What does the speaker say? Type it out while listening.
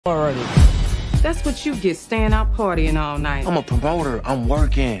already. That's what you get staying out partying all night. I'm a promoter. I'm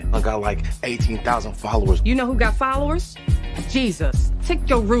working. I got like 18,000 followers. You know who got followers? Jesus. Take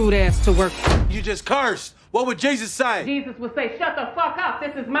your rude ass to work. You just cursed. What would Jesus say? Jesus would say, shut the fuck up.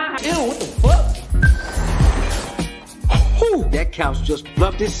 This is my house. Ew, what the fuck? Whew, that couch just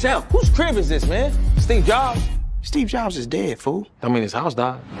fluffed itself. Whose crib is this, man? Steve Jobs? Steve Jobs is dead, fool. I mean, his house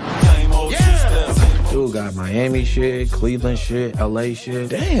died. Dude got Miami shit, Cleveland shit, LA shit.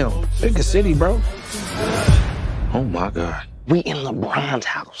 Damn, big a city, bro. Oh my God. We in LeBron's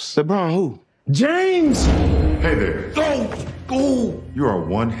house. LeBron who? James! Hey there. Go! You are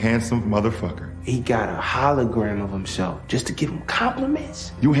one handsome motherfucker. He got a hologram of himself just to give him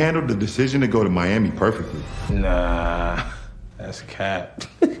compliments. You handled the decision to go to Miami perfectly. Nah, that's cap.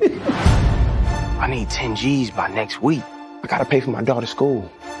 I need 10 G's by next week. I gotta pay for my daughter's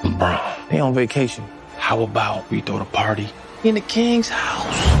school. Bro, they on vacation. How about we throw the party in the king's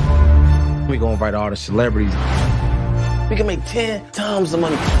house? We gonna invite all the celebrities. We can make 10 times the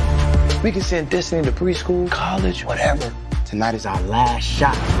money. We can send Destiny to preschool, college, whatever. Tonight is our last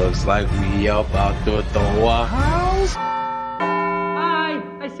shot. Looks like we up out there at the White House. Hi,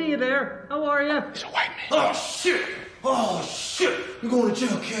 I see you there. How are you? It's a white man. Oh, shit. Oh, shit. You're going to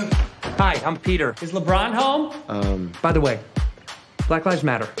jail, Kim. Hi, I'm Peter. Is LeBron home? By the way, Black Lives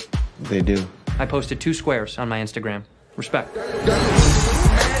Matter. They do. I posted 2 squares on my Instagram. Respect.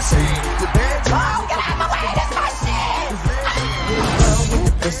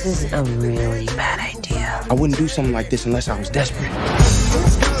 This is a really bad idea. I wouldn't do something like this unless I was desperate.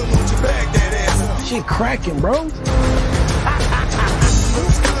 Shit cracking, bro.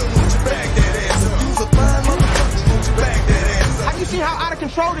 Have you seen how out of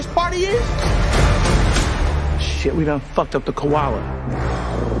control this party is? Shit, we done fucked up the koala.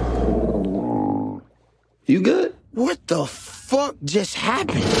 You good? What the fuck just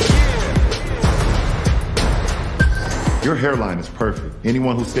happened? Your hairline is perfect.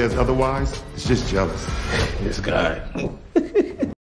 Anyone who says otherwise is just jealous. This guy.